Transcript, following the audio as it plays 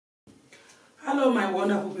Hello my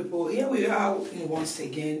wonderful people, here we are once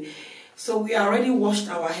again. So we already washed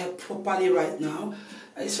our hair properly right now.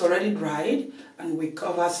 It's already dried and we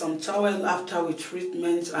cover some towel after we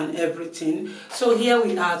treatment and everything. So here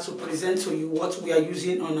we are to present to you what we are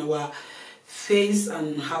using on our face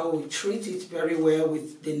and how we treat it very well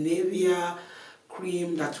with the Nivea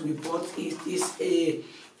cream that we bought. It is a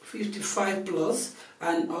 55 plus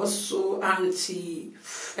and also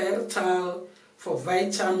anti-fertile for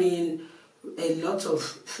vitamin, a lot of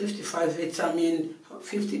 55 vitamin,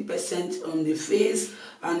 50% on the face,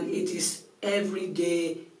 and it is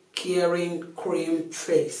everyday caring cream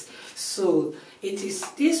face. So it is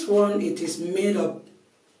this one, it is made up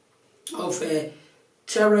of a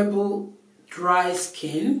terrible dry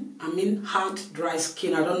skin, hard dry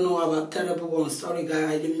skin. I don't know about terrible one, sorry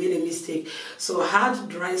guys, I made a mistake. So hard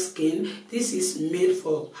dry skin, this is made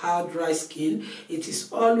for hard dry skin. It is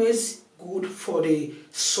always good for the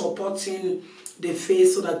supporting the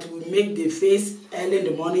face, so that we make the face early in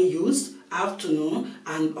the morning use, afternoon,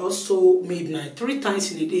 and also midnight, 3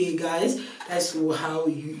 times in a day, guys. That's how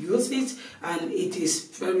you use it, and it is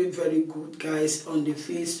very, very good, guys, on the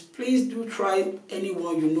face. Please do try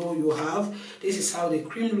anyone you know you have. This is how the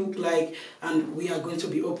cream look like, and we are going to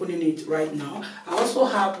be opening it right now. I also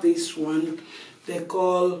have this one they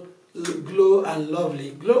call Glow and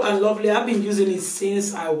Lovely. Glow and Lovely, I've been using it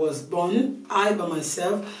since I was born. I by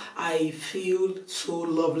myself, I feel so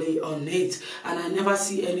lovely on it, and I never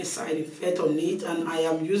see any side effect on it, and I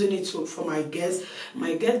am using it for my guests.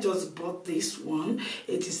 My guest just bought this one.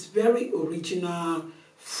 It is very original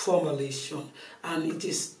formulation and it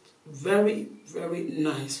is very, very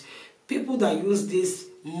nice. People that use this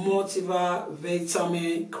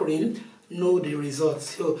multivitamin cream know the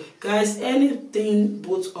results. So guys, anything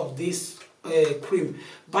both of this cream,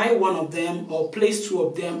 buy one of them or place 2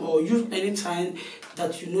 of them, or use anytime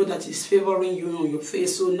that you know that is favoring you on your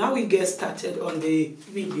face. So now we get started on the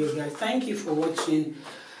video, guys. Thank you for watching,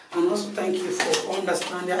 and also thank you for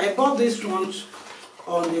understanding. I bought this one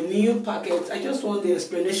on the new packet. I just want the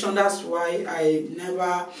explanation, that's why I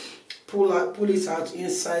never pull it out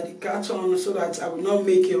inside the carton, so that I will not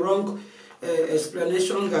make a wrong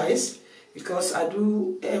explanation, guys, because I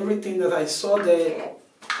do everything that I saw there.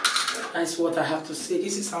 That's what I have to say.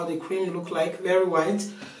 This is how the cream look like, very white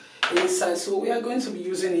inside. So we are going to be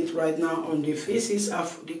using it right now on the faces.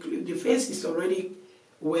 The face is already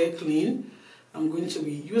well clean. I'm going to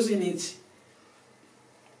be using it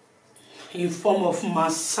in form of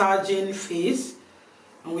massaging face,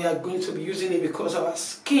 and we are going to be using it because our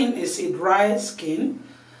skin is a dry skin,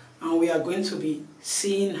 and we are going to be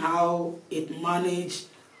seeing how it managed,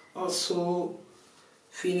 also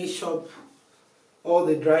finish up all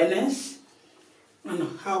the dryness, and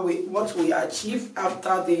what we achieve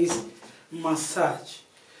after this massage.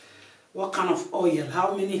 What kind of oil,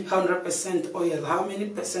 how many 100% oil, how many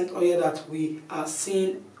percent oil that we are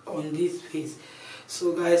seeing on this face.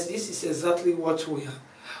 So guys, this is exactly what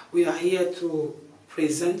we are here to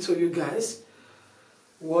present to you guys.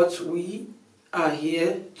 What we are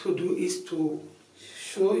here to do is to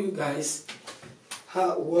show you guys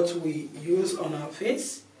what we use on our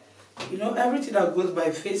face. You know, everything that goes by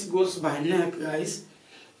face goes by neck, guys.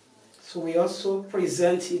 So we also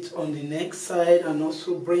present it on the neck side and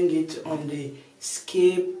also bring it on the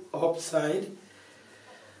scalp upside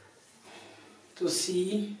to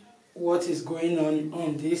see what is going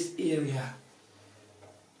on this area.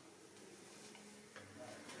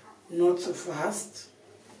 Not too fast.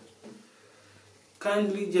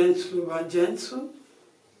 Kindly, gentle but gentle.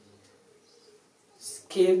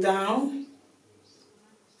 Scalp down,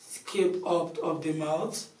 scalp up of the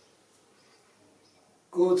mouth,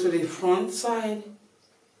 go to the front side,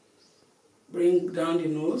 bring down the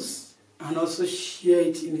nose, and also share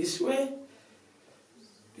it in this way.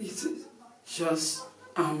 This is just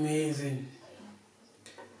amazing.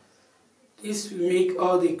 This will make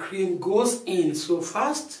all the cream goes in so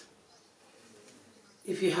fast.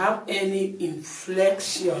 If you have any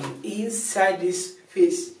inflection inside this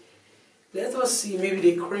face, let us see, maybe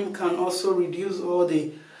the cream can also reduce all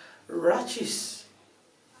the rashes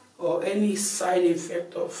or any side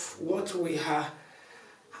effect of what we are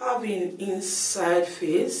having inside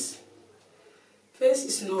face. Face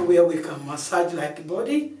is not where we can massage like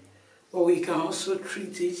body, but we can also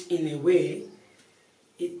treat it in a way.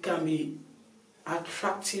 It can be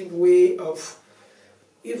attractive way of,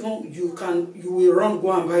 even you will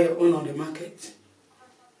go and buy your own on the market.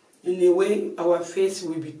 In a way, our face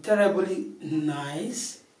will be terribly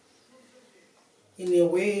nice. In a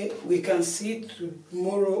way, we can see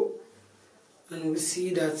tomorrow and we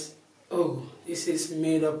see that, oh, this is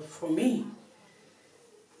made up for me.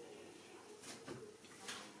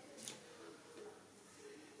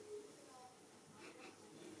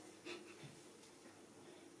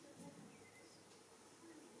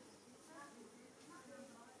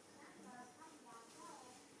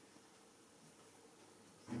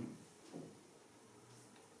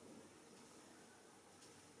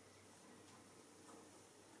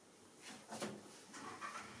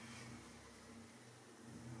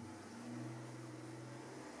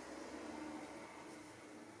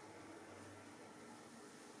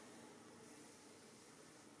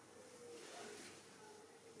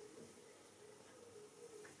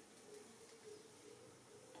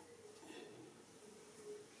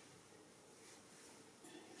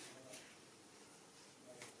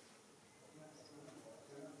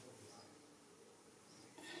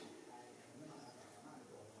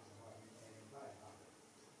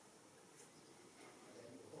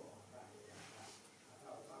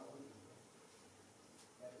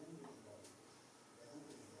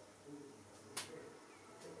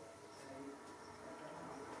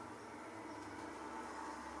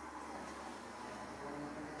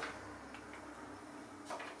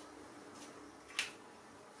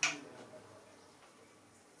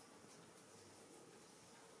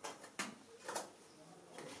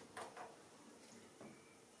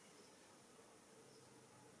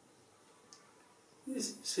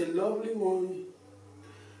 This is a lovely one.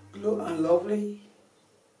 Glow and Lovely.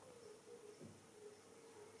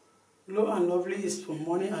 Glow and Lovely is for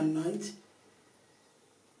morning and night.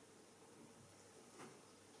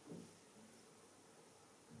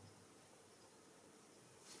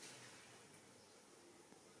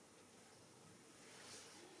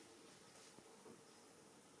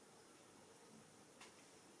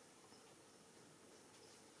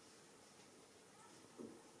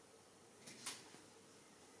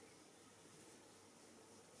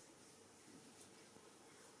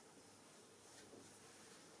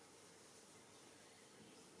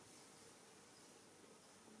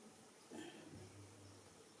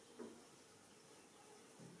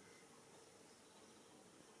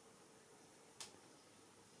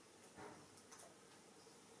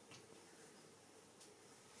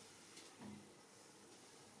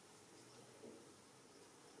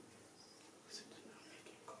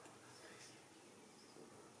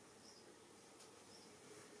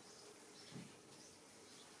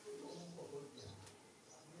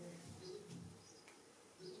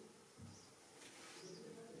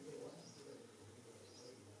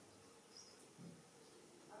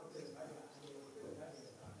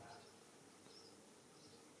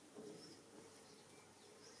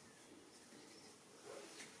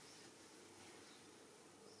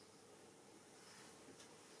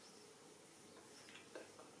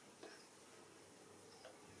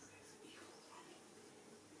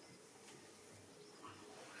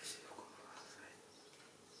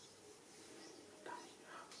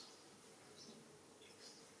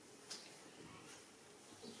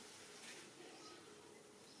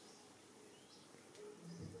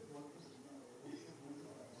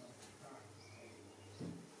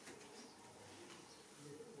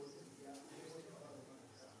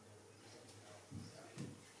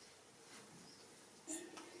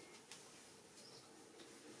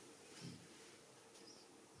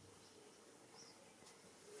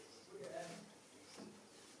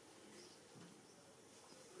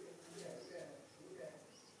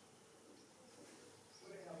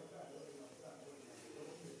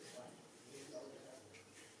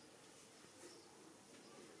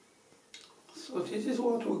 So this is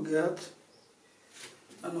what we get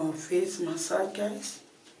on our face massage, guys.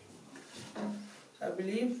 I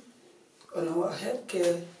believe on our head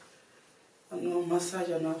care and our massage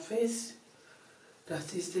on our face,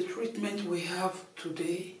 that is the treatment we have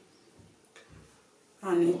today.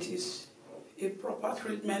 And it is a proper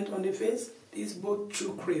treatment on the face. These both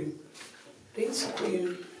two cream. This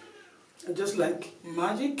cream are just like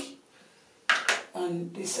magic,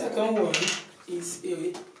 and the second one is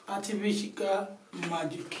a artificial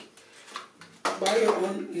magic. Buy your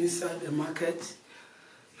own inside the market.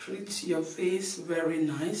 Treat your face very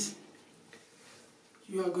nice.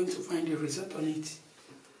 You are going to find a result on it.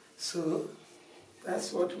 So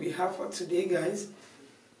that's what we have for today, guys.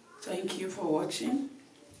 Thank you for watching,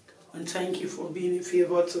 and thank you for being a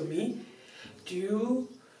favor to me.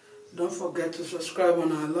 Don't forget to subscribe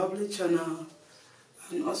on our lovely channel,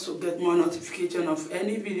 and also get more notification of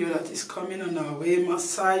any video that is coming on our way.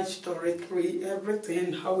 Massage directory,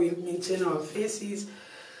 everything, how we maintain our faces,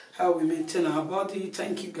 how we maintain our body.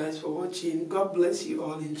 Thank you guys for watching. God bless you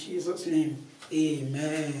all in Jesus' name.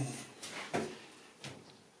 Amen.